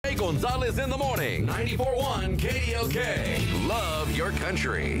Gonzalez in the morning. 94.1 KDLK. Love your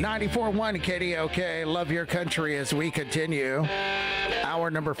country. 94.1 KDLK. Love your country as we continue hour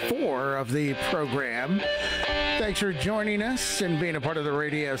number 4 of the program. Thanks for joining us and being a part of the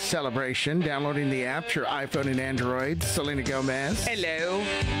radio celebration. Downloading the app, your iPhone and Android. Selena Gomez. Hello.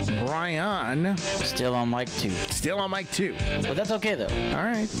 Brian. Still on mic 2. Still on mic 2. But that's okay, though. All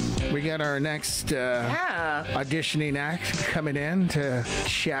right. We got our next auditioning act coming in to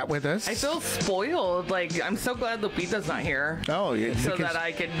chat with us. I feel spoiled. Like, I'm so glad Lupita's not here. Oh, yeah. So that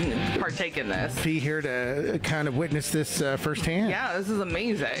I could partake in this. Be here to kind of witness this firsthand. Yeah, this is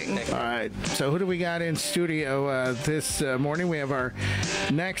amazing. All right. So who do we got in studio this morning? We have our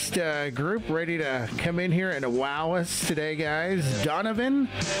next group ready to come in here and wow us today, guys. Donovan.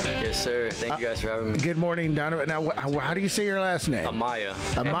 Yes, sir. Thank you guys for having me. Good morning, Donovan. Now, how do you say your last name? Amaya.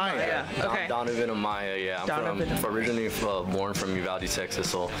 Amaya. Okay. Donovan Amaya, yeah. I'm originally born from Uvalde, Texas,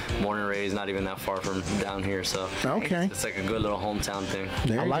 so born and raised, not even that far from down here, so okay. It's like a good little hometown thing.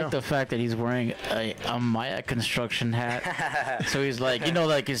 I like the fact that he's wearing a Amaya construction hat. So he's like,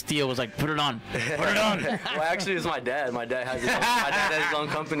 like his deal was like, put it on. Put it on. Well, actually, it's my dad. My dad has his own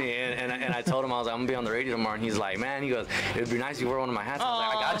company, and I told him, I was like, I'm going to be on the radio tomorrow, and he's like, man, he goes, it would be nice if you wear one of my hats. I was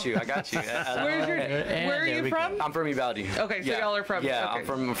like, I got you. Where are you from? I'm from Uvalde. Okay, so y'all are from. Yeah, okay.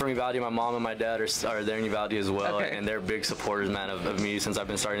 I'm from Uvalde. My mom and my dad are there in Uvalde as well, and they're big supporters, man, of me since I've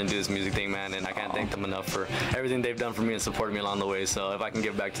been starting to do this music thing, man, and I can't thank them enough for everything they've done for me and supported me along the way. So if I can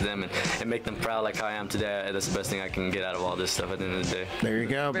give back to them and make them proud like how I am today, that's the best thing I can get out of all this stuff at the end of the day. There you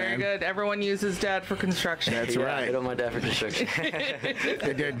go, Very good. Everyone uses dad for construction. That's right. Hit on my dad for construction.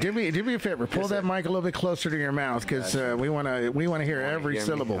 do me a favor. Pull that mic a little bit closer to your mouth, because we want to hear every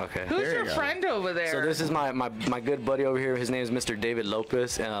syllable. Okay. Who's your friend over there? So this is my good buddy over here. His name is Mr. David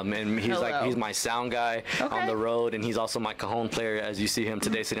Lopez, and he's my sound guy on the road, and he's also my cajon player, as you see him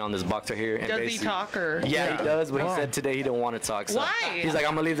today sitting on this box right here. And does he talk or? Yeah, he does, but he said today he didn't want to talk. So why? He's like,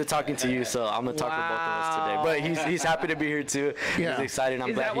 I'm gonna leave the talking to you, so I'm gonna talk for both of us today. But he's happy to be here too. Yeah. He's excited.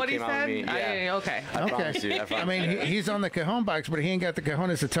 I'm glad he came out with me. Yeah. Okay. I promise you. I mean, he's on the cajon box, but he ain't got the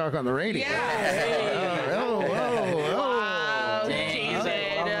cojones to talk on the radio.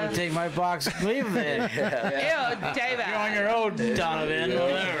 Take my box, leave it. David. You're on your own, Donovan.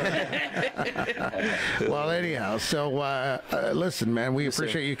 Well, anyhow, so listen, man, we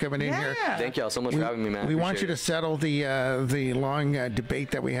appreciate you coming in here. Thank y'all so much for having me, man. We want you to settle the long debate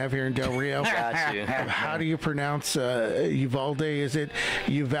that we have here in Del Rio. Got you. How do you pronounce Uvalde? Is it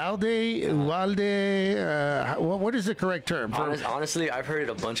Uvalde? What is the correct term? Honestly, I've heard it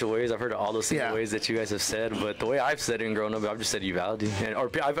a bunch of ways. I've heard it all those single ways that you guys have said, but the way I've said it and grown up, I've just said Uvalde.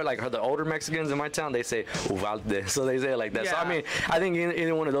 I've heard the older Mexicans in my town, they say Uvalde, so they say it like that. Yeah. So I mean, I think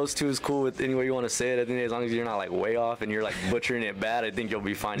either one of those two is cool with any way you want to say it. I think as long as you're not like way off and you're like butchering it bad, I think you'll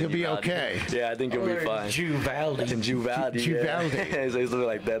be fine. You'll be okay. Yeah, I think you'll be fine. Uvalde. Uvalde. Yeah. So it's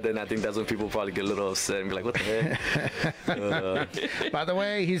like that. Then I think that's when people probably get a little upset and be like, "What the heck?" By the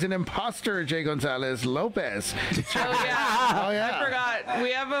way, he's an imposter, Jay Gonzalez Lopez. Oh yeah. I forgot.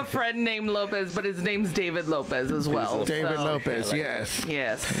 We have a friend named Lopez, but his name's David Lopez as well. David Lopez. Yes.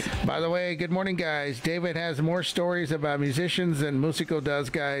 Yes. By the way, good morning, guys. David has more stories about musicians than Musico does,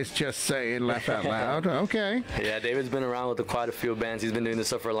 guys. Just saying, laugh out loud. Okay. Yeah, David's been around with quite a few bands. He's been doing this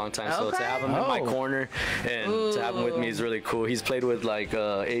stuff for a long time. So to have him in my corner and to have him with me is really cool. He's played with like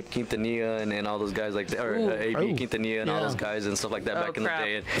Abe Quintanilla and all those guys like Abe Quintanilla and all those guys and stuff like that back in the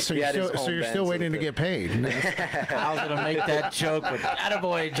day. And so you're still waiting to get paid. I was gonna make that joke, but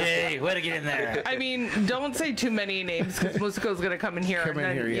attaboy, Jay, way to get in there. I mean, don't say too many names because Musico's gonna come in here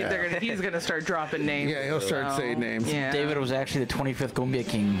he's gonna start dropping names. Yeah, he'll start saying names. Yeah. David was actually the 25th Cumbia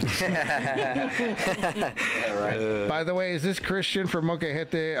King. By the way, is this Christian from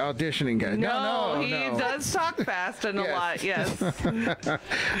Mocajete auditioning guy? No, he does talk fast and a lot. Yes.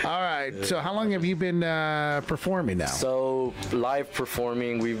 All right. So how long have you been performing now? So live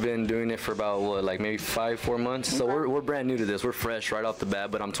performing, we've been doing it for about maybe 4 months. So we're brand new to this. We're fresh right off the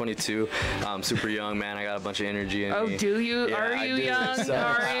bat. But I'm 22. I'm super young, man. I got a bunch of energy in me. Do you? Yeah, Are you young? So,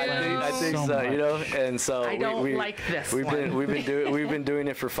 I think so. And so I don't like this. We've been doing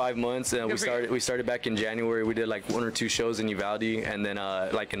it for 5 months, and we started back in January. We did like 1 or 2 shows in Uvalde, and then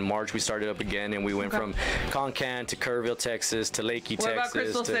like in March we started up again, and we went from Concan to Kerrville, Texas, to Lakey, Texas. What about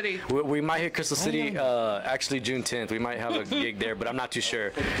Crystal City? We might hit Crystal City actually June 10th. We might have a gig there, but I'm not too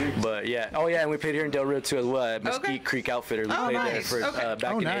sure. But yeah, and we played here in Del Rio too as well at Mesquite Creek Outfitter. We played there for toured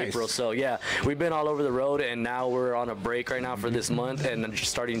back in April. So yeah, we've been all over the road, and now we're on a break right now for this month, and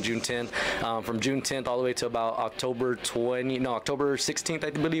starting June 10th. From June 10th all the way to about October 16th, I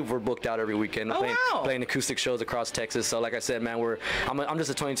believe, we're booked out every weekend. Playing acoustic shows across Texas. So like I said, man, I'm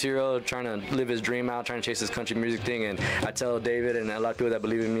just a 22-year-old trying to live his dream out, trying to chase this country music thing, and I tell David and a lot of people that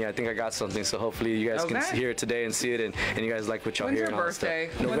believe in me, I think I got something. So hopefully you guys can hear it today and see it, and you guys like what y'all hear. When's your birthday?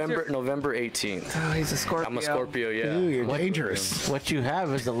 November 18th. Oh, he's a Scorpio. I'm a Scorpio, yeah. Ooh, you're dangerous. What you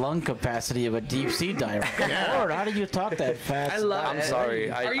have is the lung capacity of a deep sea diver. Lord, how do you talk that fast? I love it. I'm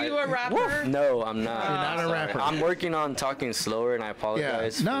sorry. Are you a rapper? No, I'm not. You're not a rapper. I'm working on talking slower, and I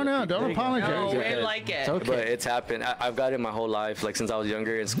apologize. No, don't apologize. No, we like it. It's okay. But it's happened. I've got it my whole life. Like since I was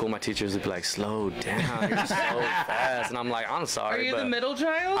younger in school, my teachers would be like, "Slow down, you're so fast," and I'm like, "I'm sorry." Are you the middle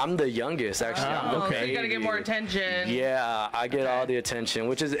child? I'm the youngest, actually. I'm the so you gotta get more attention. Yeah, I get all the attention,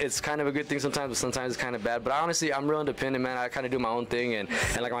 which is it's kind of a good thing sometimes, but sometimes it's kind of bad. But honestly, I'm real independent, man. I kind of do my own thing, and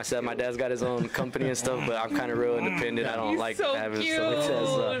like I said, my dad's got his own company and stuff, but I'm kind of real independent. I don't like having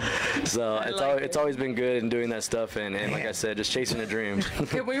stuff. So it's always been good in doing that stuff, and like I said, just chasing a dream.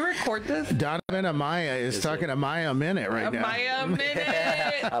 Can we record this? Donovan Amaya is talking Amaya a minute right now. Amaya a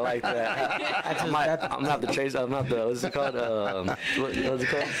minute. I like that. I'm gonna have to chase. I'm gonna have to. What's it called? What's it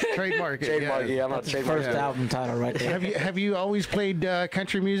called? Trademark it. Trademark. Yeah, I'm gonna trademark. First album title right there. Have you always played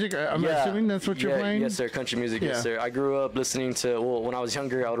country music? I'm assuming that's what you're playing. Yes, sir. Country music. Yes, sir. I grew up listening to. Well, when I was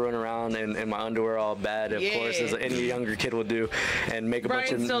younger, I would run around in my underwear all bad, of course, as any younger kid would do, and make a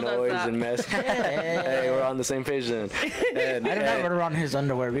bunch of noise and mess. Hey, we're on the same page then. And, I did not run around his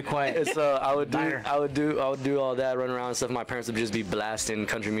underwear. Be quiet. So I would do all that, run around and stuff. My parents would just be blasting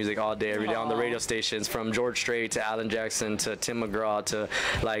country music all day, every day on the radio stations, from George Strait to Alan Jackson to Tim McGraw to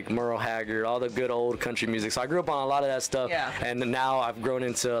like Merle Haggard, all the good old country music. So I grew up on a lot of that stuff, and now I've grown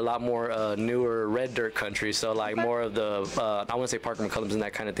into a lot more newer red dirt country. So like more of the I wouldn't say Parker McCullum's and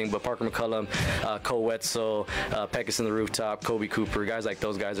that kind of thing, but Parker McCullum, Cole Wetzel, Peckus and the Rooftop, Kobe Cooper, guys like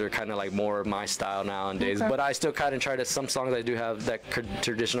those guys are kind of like more of my style nowadays. But I still kind of try to, some songs I do have that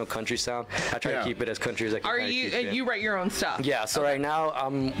traditional country sound. I try to keep it as country as I can. Are you write your own stuff? Yeah, so right now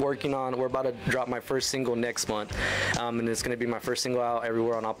I'm working on, we're about to drop my first single next month, and it's going to be my first single out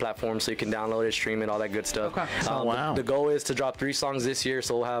everywhere on all platforms, so you can download it, stream it, all that good stuff. Okay. Wow. The goal is to drop 3 songs this year,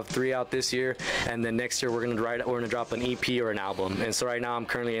 so we'll have 3 out this year, and then next year we're going to drop an EP or an album. And so right now I'm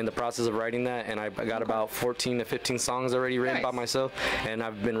currently in the process of writing that, and I got about 14 to 15 songs already written by myself, and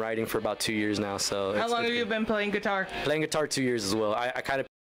I've been writing for about 2 years now. So how long have you been playing guitar? Playing guitar 2 years as well. I kind of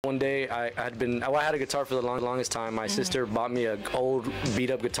one day I had a guitar for the longest time. My sister bought me an old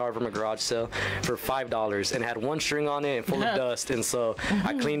beat up guitar from a garage sale for $5, and it had 1 string on it and full of dust. And so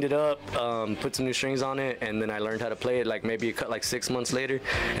I cleaned it up, put some new strings on it, and then I learned how to play it like 6 months later.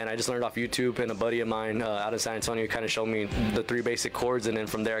 And I just learned off YouTube, and a buddy of mine out of San Antonio kind of showed me the 3 basic chords, and then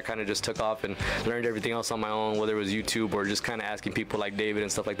from there I kind of just took off and learned everything else on my own, whether it was YouTube or just kind of asking people like David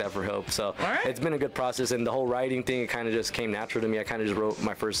and stuff like that for help. So it's been a good process, and the whole writing thing, it kind of just came natural to me. I kind of just wrote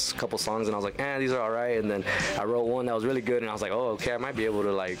my first couple songs, and I was like, these are all right. And then I wrote one that was really good, and I was like, oh, okay, I might be able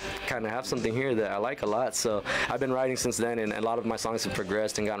to like kind of have something here that I like a lot. So I've been writing since then, and a lot of my songs have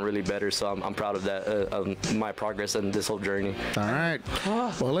progressed and gotten really better. So I'm proud of that, of my progress in this whole journey. All right.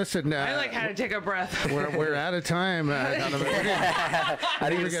 Well, listen. I like how to take a breath. We're out of time. I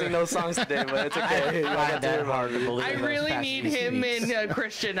didn't even sing those songs today, but it's okay. I really need him and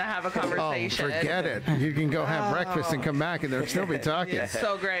Christian to have a conversation. Oh, forget it. You can go have breakfast and come back, and they'll still be talking. It's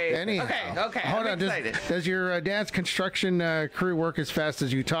so great. Anyhow. Okay. Hold on. Does your dad's construction crew work as fast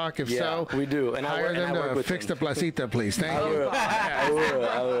as you talk? If so, we do. And hire them to fix the placita, please. Thank you. I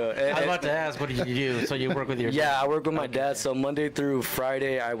will. I was about to ask, what do you do? So you work with your I work with my dad. So Monday through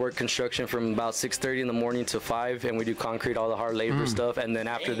Friday, I work construction from about 6:30 in the morning to 5, and we do concrete, all the hard labor stuff. And then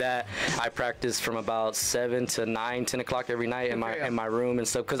after that, I practice from about 7 to 9, 10 o'clock every night in my room and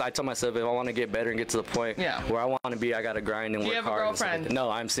stuff. Because I tell myself, if I want to get better and get to the point where I want to be, I got to grind and work hard. Do you have a girlfriend? No,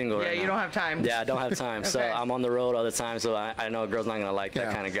 I'm single right now. Yeah, you don't have time. Yeah, I don't have time. So I'm on the road all the time. So I know a girl's not gonna like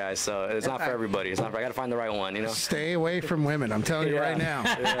that kind of guy. So it's not for everybody. It's not for. I gotta find the right one. You know. Stay away from women. I'm telling you right now.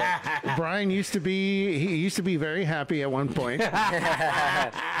 Brian used to be very happy at one point.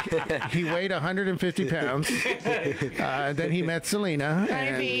 He weighed 150 pounds. Then he met Selena.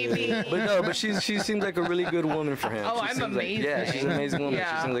 Hi, baby. But she seems like a really good woman for him. Oh, I'm amazing. She's an amazing woman.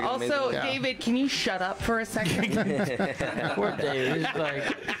 Yeah. She seems like also, David, can you shut up for a second? Poor David. He's like,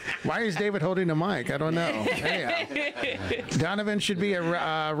 Why is David holding a mic? I don't know. Anyhow, Donovan should be a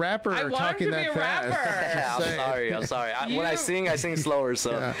rapper I want talking him to that be a fast. rapper. I'm sorry. When I sing slower,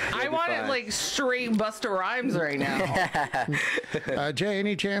 so. Yeah. I want it like straight Busta Rhymes right now. Jay,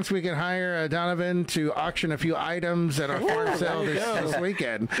 any chance we can hire Donovan to auction a few items at our farm sale this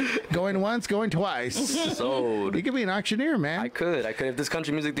weekend? Going once, going twice. Sold. You could be an auctioneer, man. I could. If this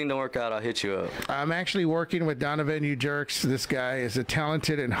country music thing don't work out, I'll hit you up. I'm actually working with Donovan, you jerks. This guy is a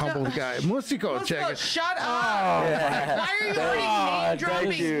talented and humble guy. Musico, check it. Shut up. Why are you already name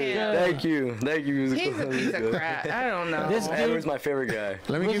dropping him? Thank you. He's a piece of crap. I don't know. This Edward's my favorite guy.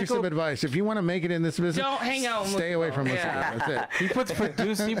 Let me give you some advice. If you want to make it in this business, Don't hang out with stay away from Musico. Yeah. That's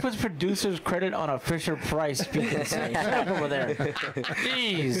it. He puts producer's credit on a Fisher Price. People say, shut up over there.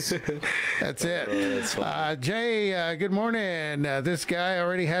 Jeez. That's it. That's fine. Jay, good morning. This guy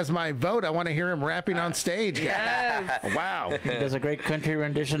already has my vote. I want to hear him rapping on stage. Yes. Wow. He does a great country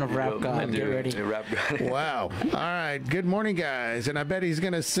rendition of Rap God. Get ready. Rap God. Wow. All right. Good morning, guys. And I bet he's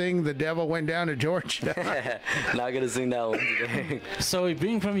going to sing The Devil Went Down to Georgia. Not gonna sing that one today. So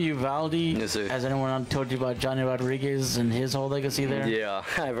being from Uvalde, Yes, sir. has anyone told you about Johnny Rodriguez and his whole legacy there? Yeah,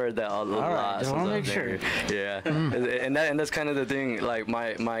 I've heard that a lot. right, just wanna make sure. Yeah, and that's kind of the thing. Like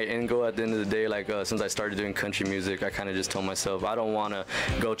my end goal at the end of the day, like since I started doing country music, I kind of just told myself I don't want to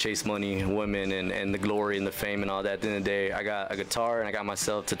go chase money, women, and the glory and the fame and all that. At the end of the day, I got a guitar and I got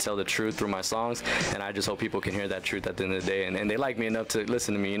myself to tell the truth through my songs, and I just hope people can hear that truth at the end of the day, and they like me enough to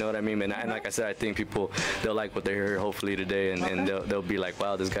listen to me. You know what I mean? And like I said, I think people they'll like what they hear hopefully today, and they'll be like,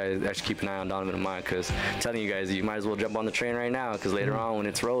 wow, this guy actually keep an eye on Donovan and Amaya. Because I'm telling you guys, you might as well jump on the train right now, because later on when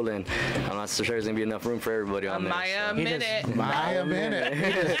it's rolling, I'm not so sure there's gonna be enough room for everybody on there. Amaya So. minute. Amaya minute.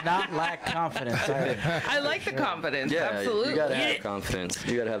 He does not lack confidence. I like the confidence. Yeah, Absolutely. you gotta have confidence.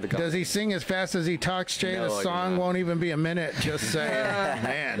 You gotta have the confidence. Does he sing as fast as he talks, Jay? No, The I do song not. won't even be a minute. Just saying.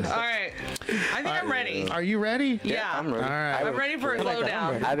 Man. All right. I think I'm ready. Are you ready? Yeah. I'm ready. All right. I'm ready for a slow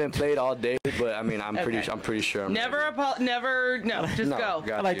down. I haven't played all day, but I mean, I'm pretty sure I'm Never, ready. no, just No, go.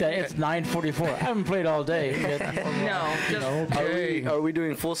 got I like you. that. It's 9:44. I haven't played all day. No, just Are we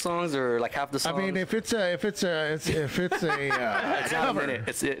doing full songs or like half the I songs? mean, if it's a It's not a cover.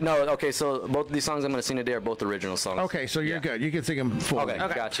 minute. No, okay. So both of these songs I'm gonna sing today are both original songs. Okay, so you're good. You can sing them full. Okay,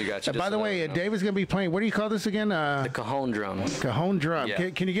 got you. And by the way, David's going to be playing, what do you call this again? the cajon drum. Cajon drum. Yeah.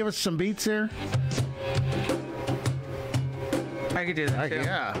 Can you give us some beats there? I could do that too.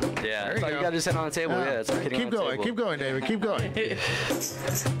 Yeah. Yeah, There you so you go. gotta just sit on the table. Yeah, it's like hitting Keep on the going. table. Keep going, David. Keep going.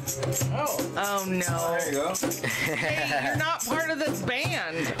 Oh no. There you go. Hey, you're not part of this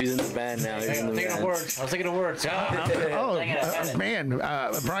band. He's in the band now. He's in the Thinking of band. words. I was thinking of words. Oh, man.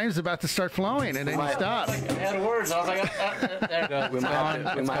 Brian's about to start flowing, and then he stopped. I had words. I was like, there you go. We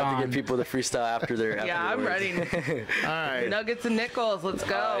might have to get people to freestyle after their. Yeah, I'm ready. All right. Nuggets and nickels. Let's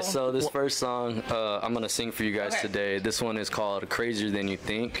go. Alright, so this first song I'm gonna sing for you guys Okay. today. This one is called "Crazier Than You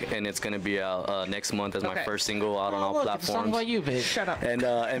Think," and it's gonna be out next month as my Okay. first single out on all Look, it's a song platforms. about you, babe. Shut up.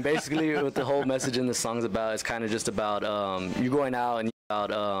 And basically, what the whole message in the song's about is kind of just about you going out and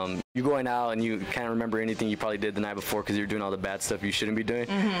you going out and you can't remember anything you probably did the night before because you're doing all the bad stuff you shouldn't be doing.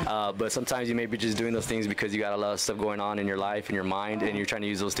 But sometimes you may be just doing those things because you got a lot of stuff going on in your life and your mind, and you're trying to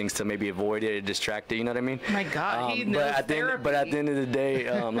use those things to maybe avoid it or distract it. You know what I mean? My God, he knows but at the end of the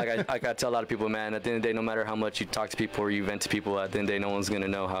day, like I tell a lot of people, man, at the end of the day, no matter how much you talk to people or you vent to people, at the end of the day, no one's gonna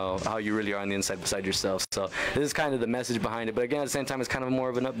know how you really are on the inside beside yourself. So this is kind of the message behind it. But again, at the same time, it's kind of more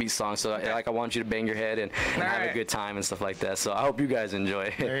of an upbeat song. So I want you to bang your head and have a good time and stuff like that. So I hope you guys enjoy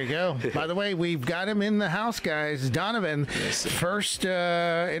it. There you go. By the way, we've got him in the house, guys. Donovan, first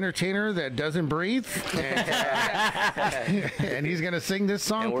entertainer that doesn't breathe. And he's going to sing this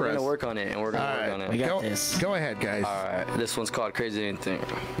song And for we're us. gonna work on it. And we're gonna work on We it. got this. Go ahead, guys. All right. This one's called "Crazy Anything."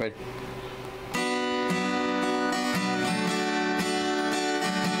 Ready?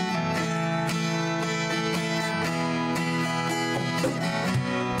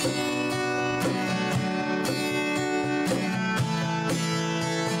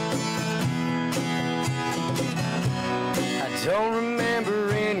 I don't remember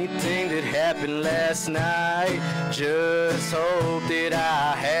anything that happened last night. Just hope that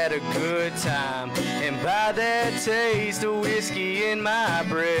I had a good time. And by that taste of whiskey in my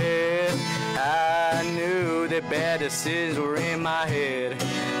breath, I knew that bad decisions were in my head.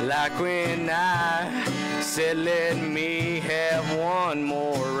 Like when I said, let me have one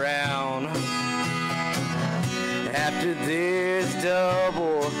more round. After this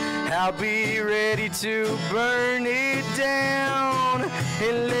double, I'll be ready to burn it down.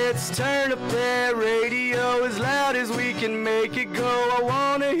 And let's turn up that radio as loud as we can make it go. I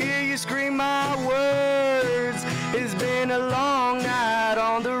wanna hear you scream my words. It's been a long night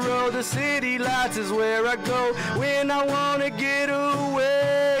road. The city lights is where I go when I wanna get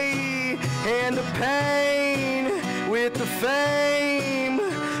away. And the pain with the fame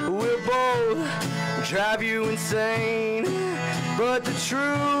will both drive you insane. But the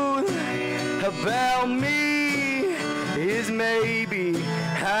truth about me is maybe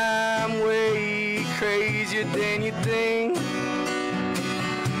I'm way crazier than you think.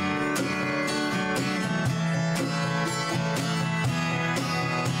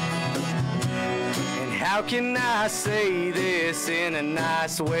 And how can I say this in a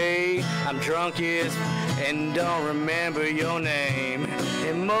nice way? I'm drunkest and don't remember your name.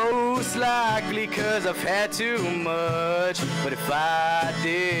 And most likely 'cause I've had too much. But if I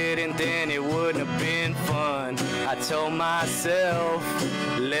didn't, then it wouldn't have been fun. I told myself,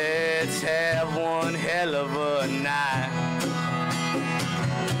 let's have one hell of a night.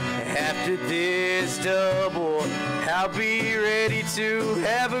 After this double, I'll be ready to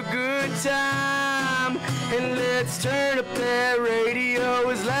have a good time. And let's turn up that radio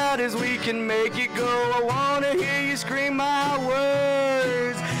as loud as we can make it go. I wanna hear you scream my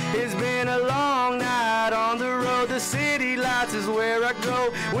words. It's been a long night on the road. The city lights is where I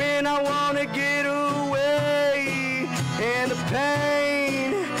go when I wanna get away. And the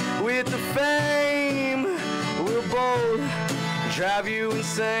pain with the fame will both drive you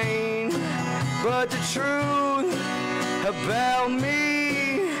insane. But the truth about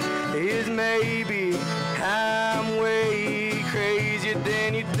me is maybe I'm way crazier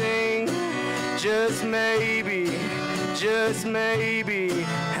than you think. Just maybe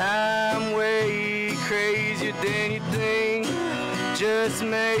I'm way crazier than you think. Just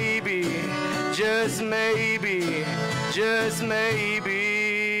maybe just maybe.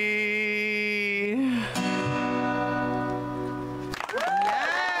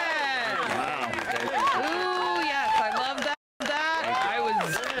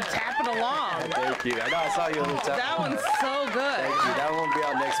 Thank you. I know I saw you on the top. That one's so good. Thank you. That won't be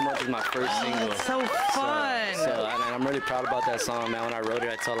out next month. Is my first single. So fun. So I'm really proud about that song, man. When I wrote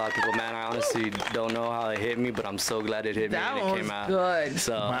it, I told a lot of people, man, I honestly don't know how it hit me, but I'm so glad it hit me and it came out. Good.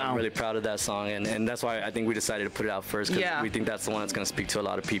 So I'm really proud of that song, and that's why I think we decided to put it out first, because we think that's the one that's going to speak to a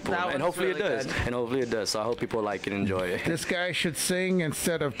lot of people, and hopefully it does. And hopefully it does. So I hope people like it and enjoy it. This guy should sing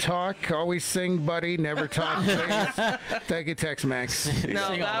instead of talk. Always sing, buddy. Never talk, please. Thank you, Tex-Mex.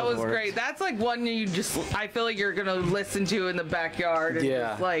 No, that was great. That's like one you just, I feel like you're gonna listen to in the backyard. And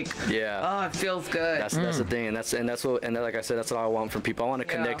just like, oh, it feels good. That's the thing, and that's what, and like I said, that's what I want from people. I want to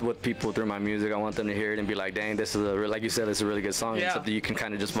connect with people through my music. I want them to hear it and be like, dang, this is like you said, it's a really good song. It's something you can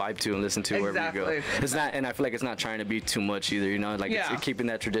kind of just vibe to and listen to wherever you go. It's not, and I feel like it's not trying to be too much either, you know, like it's keeping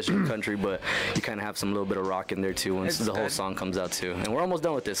that traditional country, but you kind of have some little bit of rock in there too once the whole song comes out too. And we're almost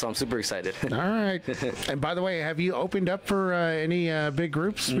done with this, so I'm super excited. All right. And by the way, have you opened up for any big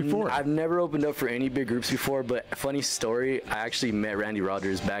groups before? I've never opened up for any big groups before, but funny story, I actually met Randy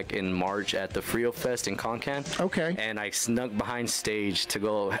Rogers back in March at the Frio Fest in Concan. Okay. And I snuck behind stage to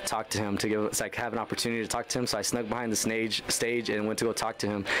go talk to him, have an opportunity to talk to him. So I snuck behind the stage and went to go talk to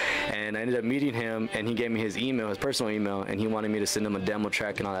him. And I ended up meeting him, and he gave me his email, his personal email, and he wanted me to send him a demo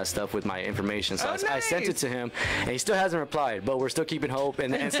track and all that stuff with my information. So I sent it to him, and he still hasn't replied, but we're still keeping hope.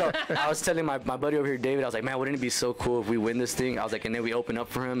 And so I was telling my buddy over here, David, I was like, man, wouldn't it be so cool if we win this thing? I was like, and then we open up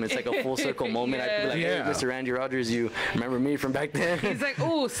for him. It's like a full circle moment. I'd be like, hey, Mr. Randy Rogers, you remember me from back then? He's like,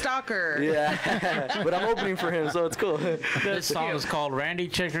 ooh, stalker. Yeah. But I'm opening for him, so it's cool. This song is called Randy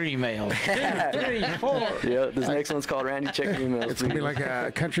Check Your Email. 2, 3, 4. Yeah, this next one's called Randy Check Your Email. It's going to be like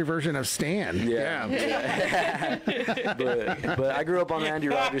a country version of Stan. Yeah. But I grew up on Randy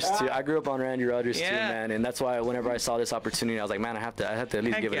Rogers too. Too, man. And that's why whenever I saw this opportunity, I was like, man, I have to at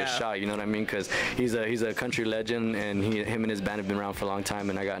least give it a shot. You know what I mean? Because he's a country legend, and him and his band have been around for a long time,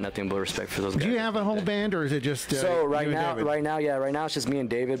 and I got nothing but respect for those guys. Do you have a whole band, or is it just so right now it's just me and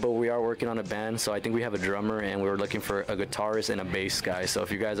David, but we are working on a band. So I think we have a drummer, and we were looking for a guitarist and a bass guy. So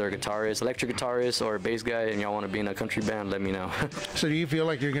if you guys are a guitarist, electric guitarist, or a bass guy, and y'all want to be in a country band, let me know. So do you feel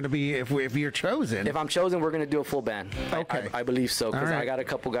like you're going to be, if you're chosen? If I'm chosen, we're going to do a full band. Okay. I believe so, because I got a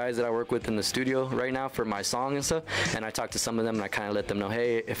couple guys that I work with in the studio right now for my song and stuff, and I talked to some of them, and I kind of let them know,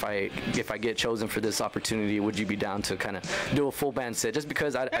 hey, if I get chosen for this opportunity, would you be down to kind of do a full band set? Just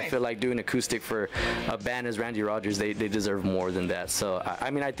because I feel like doing acoustic for a band as Randy Rogers, they deserve more than that. So I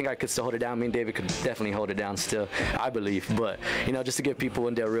mean, I think I could still hold it down. Me and David could definitely hold it down still, I believe. But, you know, just to give people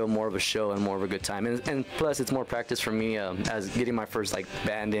in Del Rio more of a show and more of a good time. And plus, it's more practice for me as getting my first, like,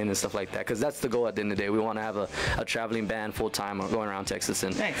 band in and stuff like that. Because that's the goal at the end of the day. We want to have a traveling band full-time going around Texas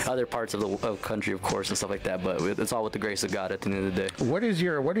and other parts of the country, of course, and stuff like that. But it's all with the grace of God at the end of the day. What is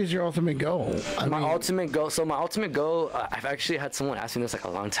your ultimate goal? My ultimate goal, I've actually had someone ask me this like a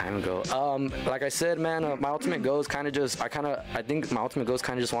long time ago. Like I said, man, my ultimate goal is kind of just, I think my ultimate goal is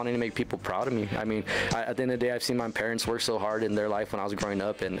kind of just wanting to make people proud of me. I mean, at the end of the day, I've seen my parents work so hard in their life when I was growing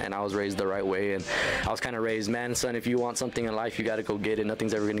up, and I was raised the right way, and I was kind of raised, man, son, if you want something in life, you got to go get it.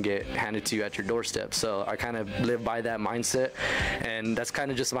 Nothing's ever going to get handed to you at your doorstep. So I kind of live by that mindset, and that's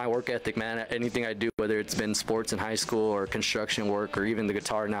kind of just my work ethic, man. Anything I do, whether it's been sports in high school or construction work or even the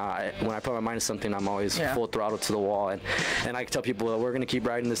guitar now, when I put my mind to something, I'm always full throttle to the wall, and I tell people, well, we're going to keep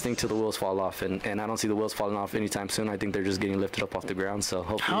riding this thing till the wheels fall off, and I don't see the wheels falling off anytime soon. I think they're just getting lifted up off the ground. So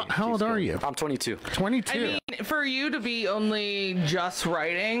hopefully. How old are you? I'm 22. 22. I mean, for you to be only just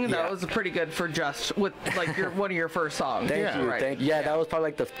writing, that was pretty good for just with like one of your first songs. Thank you. That was probably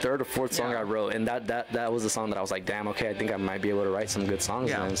like the third or fourth song I wrote, and that was the song that I was like, damn, okay, I think I might be able to write some good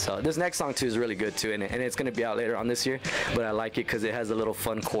songs. Man. So this next song too is really good too, and it's going to be out later on this year. But I like it because it has a little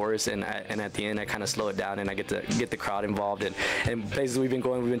fun chorus, and at the end I kind of slow it down, and I get to get the crowd involved. And places we've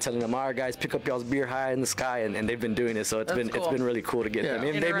been telling them, all right, guys, pick up y'all's beer high in the sky, and they've been doing it. So it's been really cool to get them.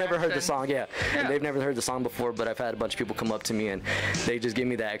 And they've never heard the song, and they've never heard the song before. But I've had a bunch of people come up to me, and they just give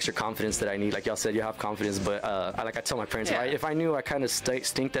me that extra confidence that I need. Like y'all said, you have confidence, but I tell my parents, if I knew I kind of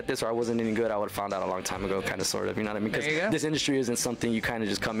stinked at this or I wasn't any good, I would have found out a long time ago, kind of, sort of. You know what I mean? Because this industry isn't something you kind of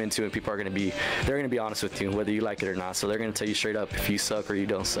just come into, and people are going to be honest with you, whether you like it or not. So they're going to tell you straight up if you suck or you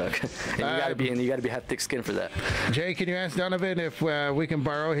don't suck. And you got to have thick skin for that. Jay, can you ask Donovan if we can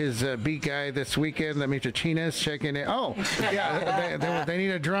borrow his beat guy this weekend? Let me China's checking it. Oh, yeah, they need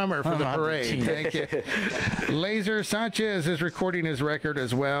a drummer for the parade. Thank you. Laser Sanchez is recording his record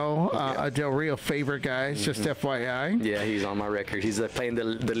as well. A Del Rio favorite, guys, just FYI. Yeah, he's on my record. He's playing the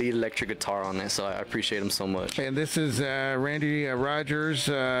lead electric guitar on it, so I appreciate him so much. And this is Randy Rogers.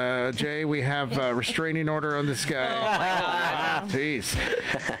 Jay, we have a restraining order on this guy. Oh, my God.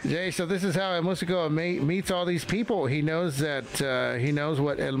 Jeez. Jay, so this is how El Musico meets all these people. He knows that he knows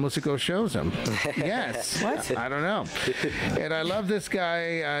what El Musico shows him. Yes. What? I don't know. And I love this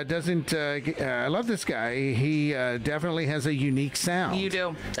guy. I love this guy. He definitely has a unique sound. You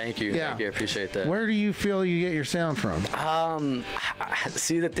do. Thank you. Yeah. Thank you. I appreciate that. Where do you feel you get your sound from?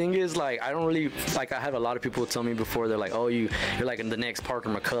 See, the thing is, like, I don't really, like, I have a lot of people tell me before, they're like, oh, you're like in the next Parker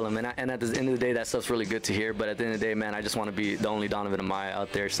McCullum, and at the end of the day, that stuff's really good to hear, but at the end of the day, man, I just want to be the only Donovan Amaya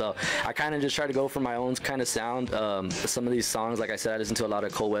out there. So I kind of just try to go for my own kind of sound. Some of these songs, like I said, I listen to a lot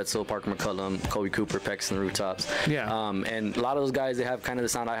of Cole Wetzel, Parker McCullum, Kobe Cooper, Pex and the Rooftops. Yeah. And a lot of those guys, they have kind of the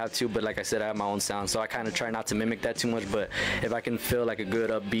sound I have too, but like I said, I have my own sound, so I kind of try not to mimic that too much. But if I can feel like a good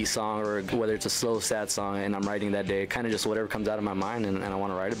upbeat song, or whether it's a slow, sad song, and I'm writing that day, kind of just whatever comes out of my mind, and I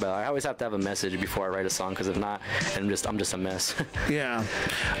want to write about. I always have to have a message before I write a song, because if not, I'm just a mess. Yeah.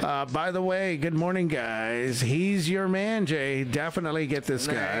 By the way, good morning, guys. He's your man, Jay. Definitely get this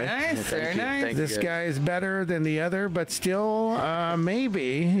guy. Nice. Very nice. This guy is better than the other, but still,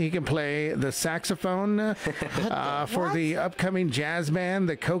 maybe he can play the saxophone for the upcoming jazz band,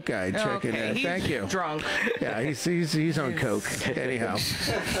 the Coke Guy. Check it out. Thank you. Drunk. Yeah, he's on Coke. Anyhow.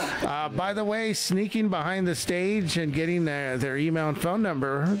 By the way, sneaking behind the stage and getting their email and phone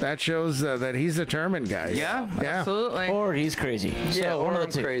number, that shows that he's determined, guys. Yeah, absolutely. Or he's crazy. Yeah, so, or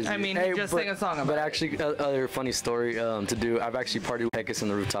I'm crazy. I mean, he just sang a song about But actually, other funny story to do, I've actually partied with Pecos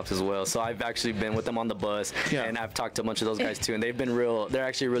and the Rooftops as well. So I've actually been with them on the bus, and I've talked to a bunch of those guys too, and they've been they're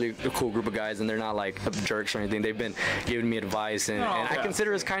actually really a cool group of guys, and they're not like jerks or anything. They've been giving me advice, and I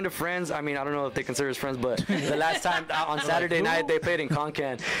consider us kind of friends. I mean, I don't know if they consider us friends, but the last time on Saturday night, they played in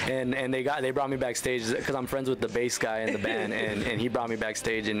Concan, and they brought me backstage because I'm friends with the bass guy in the band, and he brought me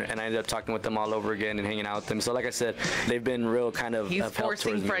backstage, and I ended up talking with them all over again and hanging out with them. So like I said, they've been real kind of He's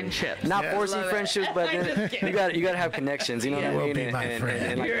forcing friendships. Not forcing friendships, but you got to have connections. You know what I mean?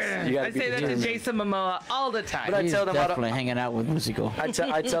 And like, you gotta I say that to Jason Momoa all the time. But I tell them definitely hanging out with Musico. I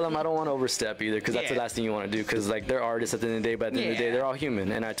tell them I don't want to overstep either, because that's the last thing you want to do, because like they're artists at the end of the day, but at the end of the day, they're all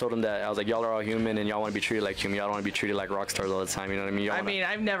human. And I told them that I was like, y'all are all human, and y'all want to be treated like human. Y'all don't want to be treated like rock stars all the time. You know what I mean?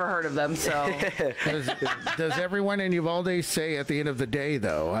 I've never heard of them, so. Does everyone in Uvalde say at the end of the day,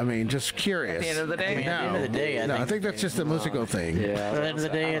 though? I mean, just curious. At the end of the day? I mean, at the end of the day, I think that's just a musical thing. Yeah. At the end of the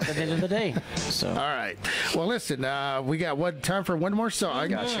day, at the end of the day. So. All right. Well, listen, we got time for one more song.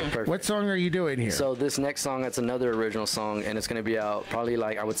 Gotcha. Perfect. What song are you doing here? So this next song, that's another original song, and it's going to be out probably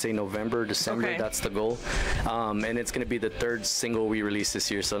like, I would say November, December. Okay. That's the goal. And it's going to be the third third single we released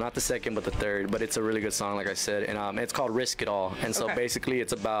this year. So not the second, but the third. But it's a really good song, like I said, and it's called Risk It All. And so basically,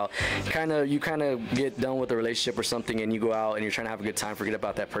 it's about you kind of get done with a relationship or something, and you go out and you're trying to have a good time, forget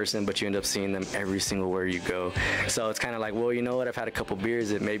about that person, but you end up seeing them every single where you go. So it's kind of like, well, you know what? I've had a couple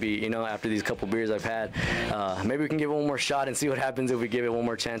beers. It maybe, you know, after these couple beers I've had, maybe we can give it one more shot and see what happens if we give it one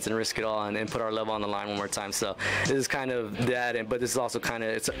more chance and risk it all and put our love on the line one more time. So this is kind of that, but this is also kind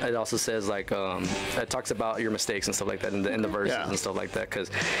of it also says like it talks about your mistakes and stuff like that in the verses and stuff like that, because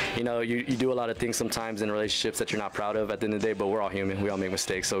you know you do a lot of things sometimes in relationships that you're not proud of at the end of the day, but we're all human, we all make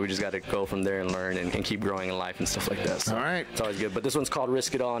mistakes, so we just got to go from there and learn and keep growing in life and stuff like that. So all right, it's always good. But this one's called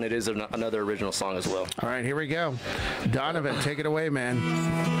Risk It All, and it is another original song as well. All right, here we go. Donovan, take it away, man.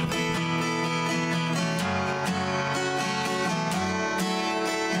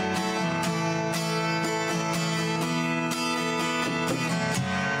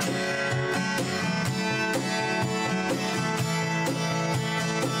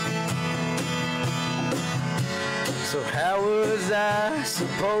 So how was I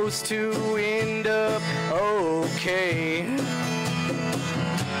supposed to end up okay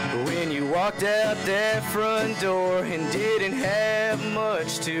when you walked out that front door and didn't have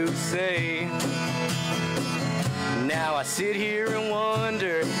much to say? Now I sit here and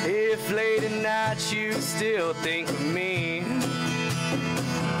wonder if late at night you still think of me.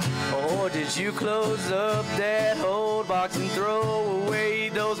 Or did you close up that old box and throw away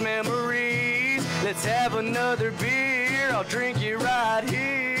those memories? Let's have another beer, I'll drink it right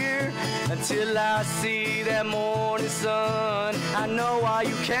here until I see that morning sun. I know why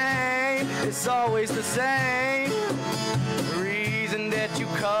you came, it's always the same reason that you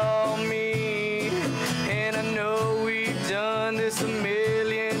call me. And I know we've done this a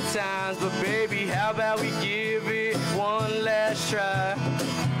million times, but baby, how about we give it one last try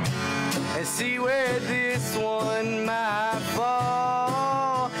and see where this one might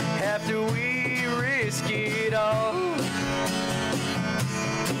fall after we risk it all.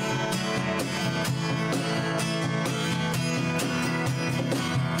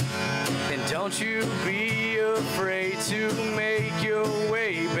 And don't you be afraid to make your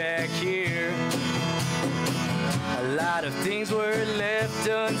way back here. A lot of things were left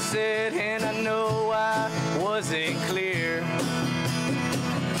unsaid, and I know I wasn't clear.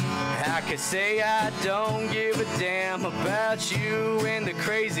 I could say I don't give a damn about you and the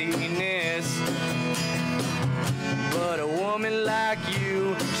craziness, but a woman like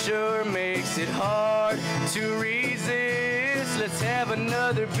you sure makes it hard to resist. Let's have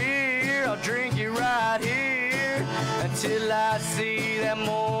another beer, I'll drink it right here until I see that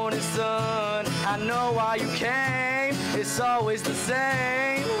morning sun. I know why you came, it's always the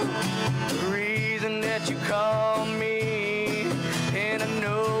same reason that you call me. And I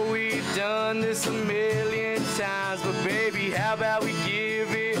know we've done this a million times, but baby, how about we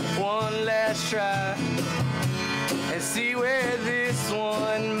give it one last try and see where this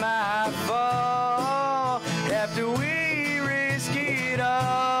one might fall after we risk it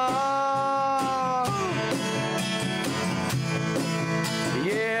all.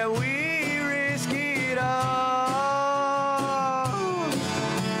 Yeah, we risk it all.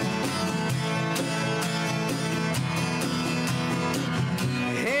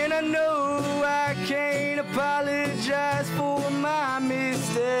 And I know I can't apologize for my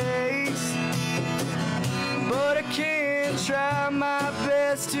mistakes, but I can try my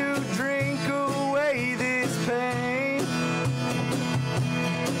best to drink away this pain.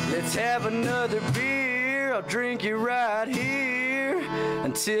 Let's have another beer, I'll drink it right here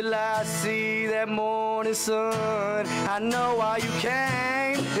until I see that morning sun. I know why you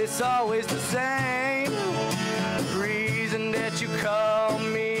came, it's always the same reason that you call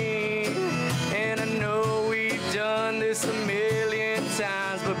me. And I know we've done this a million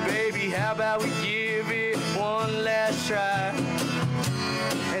times, but baby, how about we give it one last try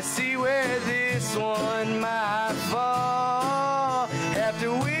and see where this one might fall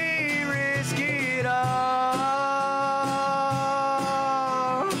after we risk it all.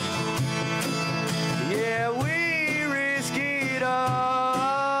 Yeah, we risk it all.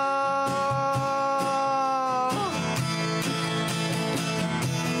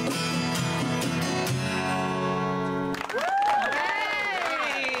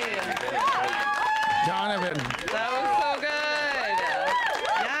 Donovan, That was so good.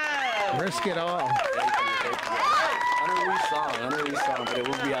 Yeah. risk it all. I don't know, song, but it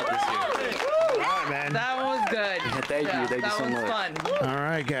will be out this year. All right, man. That was good. Thank you so much. That was fun. All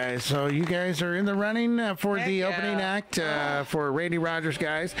right, guys. So you guys are in the running for the opening act for Randy Rogers,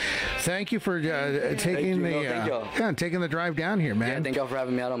 guys. Thank you for taking the drive down here, man. Yeah, thank y'all for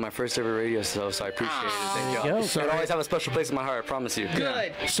having me out on my first ever radio show. So I appreciate it. Thank y'all. So I always have a special place in my heart. I promise you.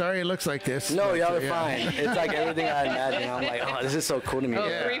 Good. Sorry, it looks like this. No, y'all are fine. It's like everything I imagine. I'm like, oh, this is so cool to me.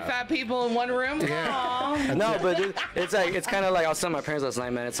 Three fat people in one room. Yeah. No, but it's kind of like I was telling my parents last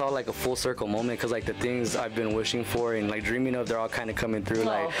night, man. It's all like a full circle moment because like the things I've been wishing for and like dreaming of, they're all kind of coming through.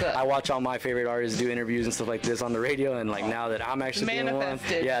 Like I watch all my favorite artists do interviews and stuff like this on the radio, and like now that I'm actually doing one,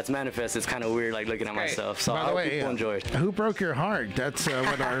 it's manifested. It's kind of weird, like looking at myself. So I hope people enjoyed. Who broke your heart? That's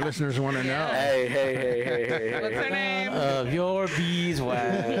what our listeners want to know. Hey. What's her name? Of your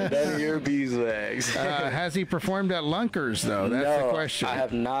beeswax. That your beeswax. Has he performed at Lunkers though? That's the question. I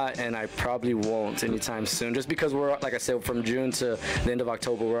have not, and I probably won't anytime soon. Just because we're, like I said, from June to the end of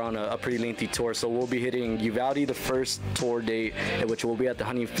October, we're on a pretty lengthy tour. So we'll be hitting Uvalde, the first tour date, which will be at the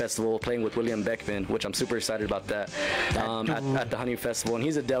Honey Festival, playing with William Beckman, which I'm super excited about that. At the Honey Festival, and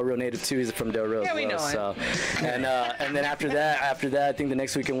he's a Del Rio native too. He's from Del Rio. Yeah, we know so, and then after that, I think the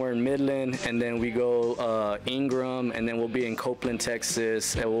next weekend we're in Midland, and then we go Ingram, and then we'll be in Copeland,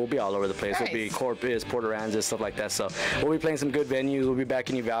 Texas, and we'll be all over the place. Nice. We'll be Corpus, Port Aransas, stuff like that. So we'll be playing some good venues. We'll be back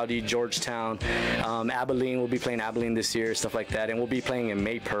in Uvalde, Georgetown, Abilene. We'll be playing Abilene this year, stuff like that, and we'll be playing in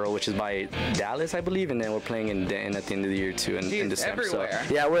Maypearl, which is by Dallas, I believe, and then we're playing in Denton at the end of the year too, in December. Everywhere.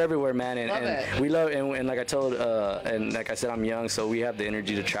 So, yeah, we're everywhere, man, and it. we love, and like I told, and like I said, I'm young, so we have the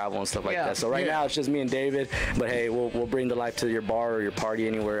energy to travel and stuff like that. So right now it's just me and David, but hey, we'll bring the life to your bar or your party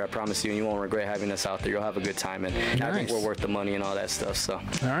anywhere. I promise you, and you won't regret having us out there. You'll have a good time, and I think we're worth the money and all that stuff. So.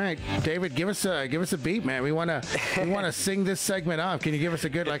 All right, David, give us a beat, man. We wanna sing this segment off. Can you give us a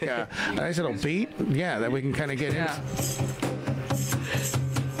good a nice little beat? Yeah, that we can kind of get in.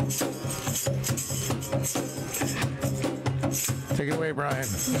 Take it away, Brian.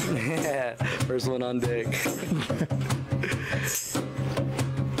 Yeah, first one on deck.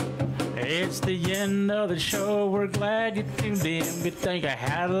 It's the end of the show. We're glad you tuned in. We think I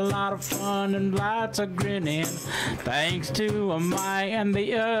had a lot of fun and lots of grinning. Thanks to Amaya and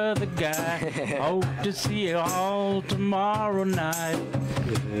the other guy. Hope to see you all tomorrow night.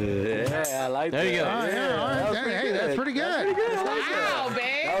 Yeah, I like that. There you go. Oh, yeah, all right. Hey, that's pretty good. Wow,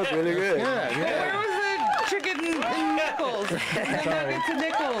 babe. That was really good. Where was the chicken and nickels? Nuggets and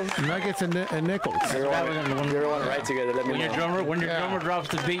nickels. Nuggets and nickels. You ever want to write together? Let me know. When your drummer drops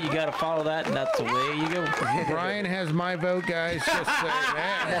the beat, you got to follow that, and that's the way you go. Brian has my vote, guys. Just say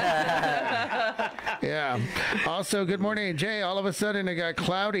that. Yeah. Also, good morning, Jay. All of a sudden, it got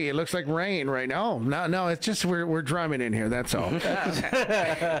cloudy. It looks like rain right now. No, it's just we're drumming in here. That's all.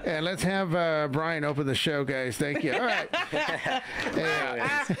 And let's have Brian open the show, guys. Thank you. All right.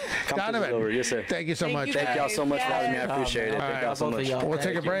 Donovan. Yes, sir. Thank you so much. Thank y'all so much for having me. I appreciate it. Thank y'all so much. We'll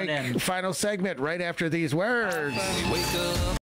take a break. Final segment right after these words. Wake up.